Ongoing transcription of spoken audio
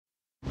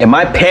In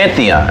my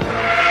pantheon,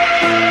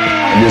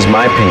 and this is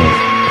my opinion,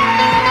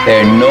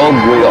 there are no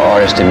greater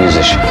artists than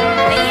musicians.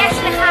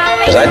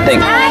 Because I think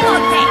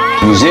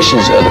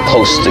musicians are the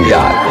closest to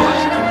God.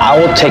 I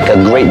will take a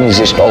great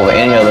musician over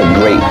any other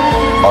great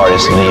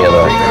artist in any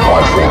other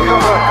art form.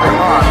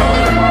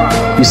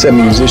 You said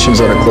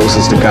musicians are the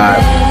closest to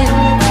God,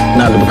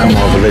 not to become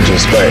more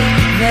religious, but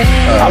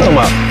I'm talking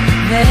about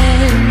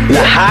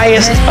the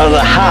highest of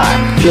the high.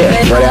 Yeah,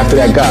 right after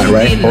that God,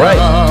 right? Right.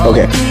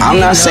 Okay,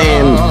 I'm not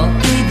saying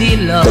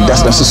that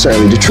that's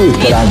necessarily the truth,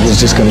 but I was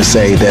just gonna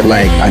say that,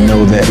 like, I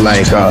know that,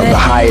 like, the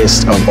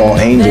highest of all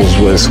angels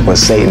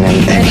was Satan,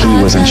 and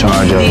he was in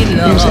charge of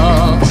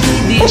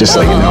music. Just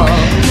so you know.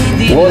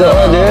 Well,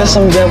 there are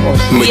some devils.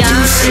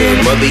 Medusa,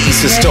 mother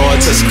used to star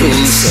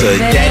Tuscaloosa.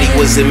 Daddy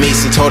was a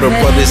mason, taught her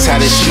brothers how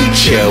to shoot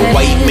ya.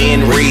 White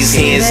man raised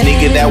hands,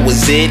 nigga, that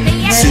was it.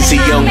 Since a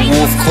young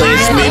wolf,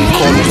 clansmen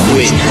called him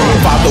quit.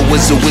 Father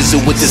was a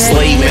wizard with the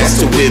slave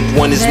master whip.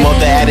 When his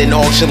mother had an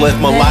auction, left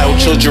mulatto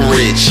children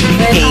rich.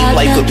 Ain't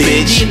like a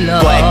bitch,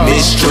 black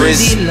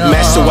mistress.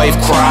 Master wife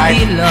cried,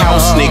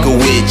 house nigga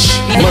witch.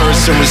 Learn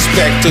some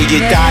respect or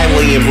you die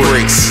laying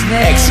bricks.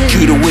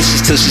 Execute her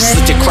wishes till she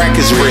slit to crack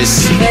his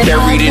wrist.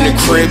 Buried in a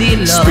crib,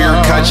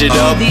 spirit conjured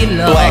up.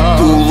 Black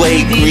boule,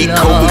 Greek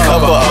COVID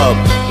cover up.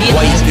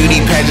 White beauty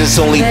pageants,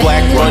 only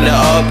black runner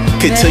up.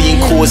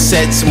 Cotillion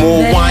corsets,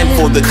 more wine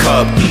for the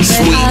cup.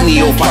 Sweet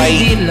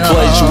neophyte,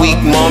 pledge weak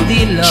monk.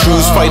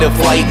 Choose fight or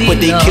flight, but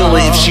they kill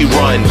her if she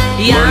run.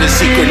 Learn the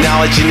secret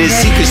knowledge and his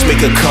secrets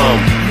make her come.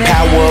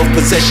 Power of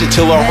possession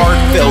till her heart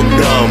felt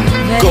numb.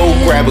 Go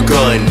grab a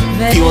gun,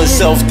 feeling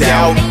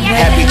self-doubt.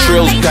 Happy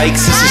trails,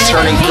 dykes, this is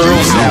turning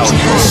girls out.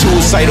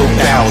 Suicidal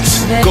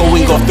bouts,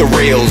 going off the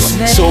rails.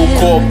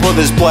 So-called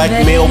brothers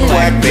blackmail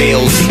black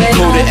males.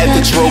 Code of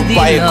ethics wrote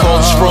by a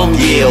cults from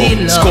Yale.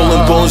 Skull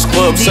and Bones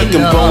Club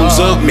sucking bones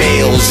of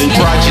males.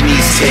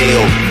 Androgynous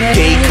tale,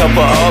 gay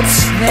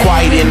cover-ups.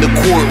 Quiet in the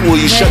court, will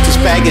you shut this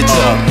faggots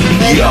up?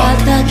 Yeah,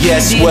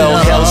 yes, well,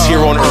 hell's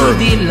here on earth.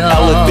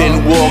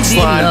 Elephant walks,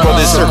 line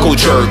brothers circle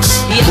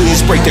jerks.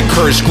 Please break the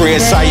curse,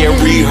 grandsire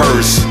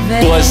rehearse.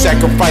 Blood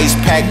sacrifice,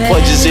 pack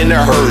pledges in a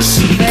hearse.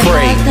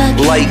 Pray,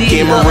 like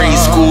gamma ray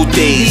school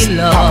days.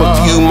 Pop a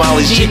few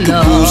mileage,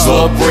 jickaboos,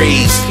 love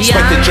rays.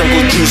 Spike the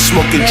jungle juice,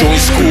 smoking joint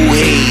school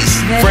haze.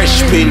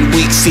 Freshman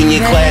week,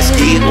 senior class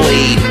get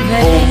laid.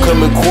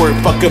 Homecoming court,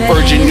 fuck a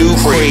virgin new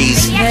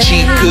craze.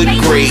 Cheap good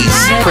grades,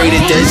 pray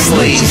to dead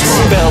slaves.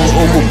 Fell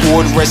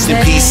overboard, rest in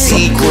peace,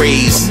 sea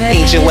graves.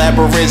 Ancient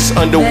labyrinths,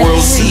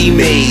 underworld sea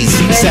maze.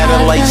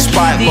 Satellite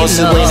spot, Los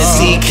Atlantis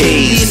sea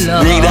caves.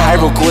 Read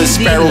hieroglyphs,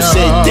 Pharaoh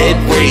said dead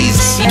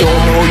raised.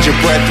 Don't hold your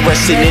breath,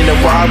 resting in a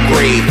rob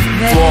grave.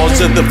 Flaws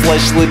of the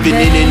flesh, living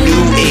in a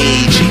new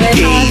age.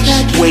 Gauge,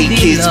 wait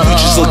kids,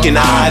 futures looking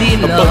odd.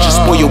 A bunch of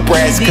spoiled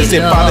brats, cause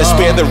their father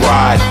spared the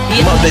rod.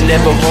 Mother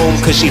never home,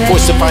 cause she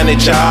forced to find a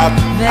job.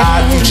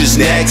 Odd futures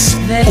next,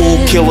 ooh,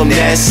 kill them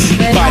next.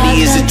 Body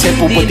is a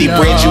temple, but they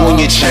brand you on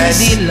your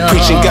chest.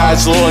 Preaching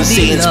God's law and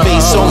Satan's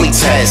face only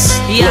test.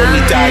 Let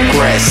me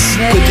digress,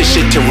 put this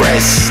shit to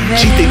rest.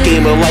 Cheat the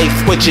game of life,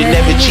 but you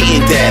never cheat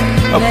in death.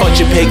 A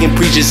bunch of pagan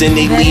preachers and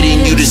they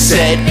leading you to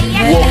set.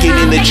 Walking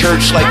in the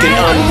church like an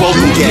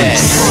unwelcome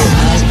guest.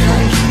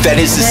 That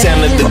is the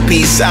sound of the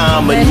beast.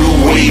 I'm a new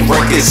wave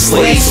record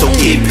slave, so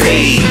get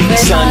paid.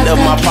 Son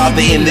of my father,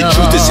 and the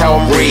truth is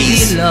how I'm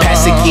raised.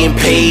 Pastor getting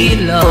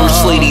paid,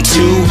 first lady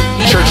too.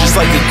 Church is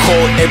like a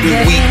cult, every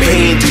week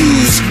paying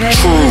dues.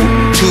 True,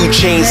 2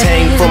 chains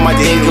hang from my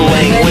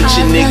dangling. Lynch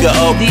a nigga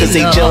up, cause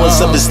they jealous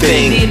of his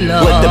thing.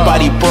 Let the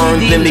body burn,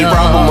 then they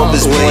rob him of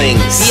his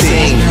bling.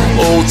 Sing,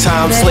 old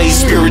time slave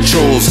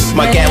spirituals.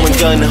 My Gatling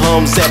gun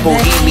hums that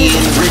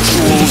bohemian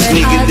rituals.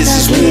 Nigga, this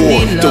is war,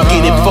 don't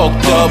get it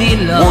fucked up.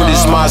 Word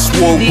is my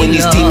sword when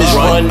these demons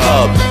run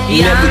up.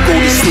 Never go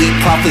to sleep,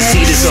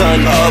 prophecy the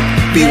sun up.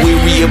 Be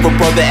weary of a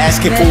brother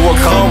asking for a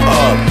come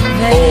up.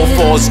 All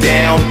falls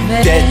down,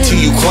 dead to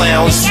you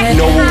clowns.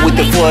 Noah with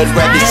the flood,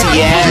 rather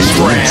see your ass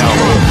drown.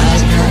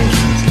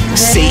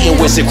 Satan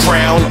wears a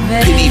crown,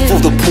 pity for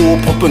the poor,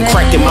 pumping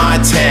crack in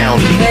my town.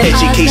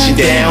 Education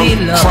down,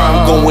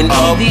 crime going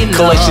up.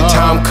 Collection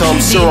time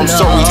comes, sir, I'm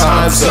sorry,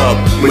 time's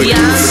up.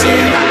 Medusa.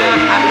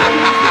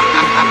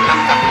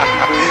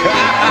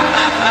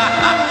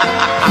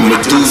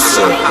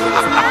 Medusa.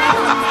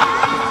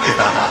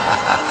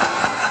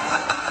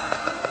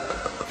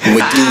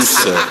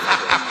 Medusa.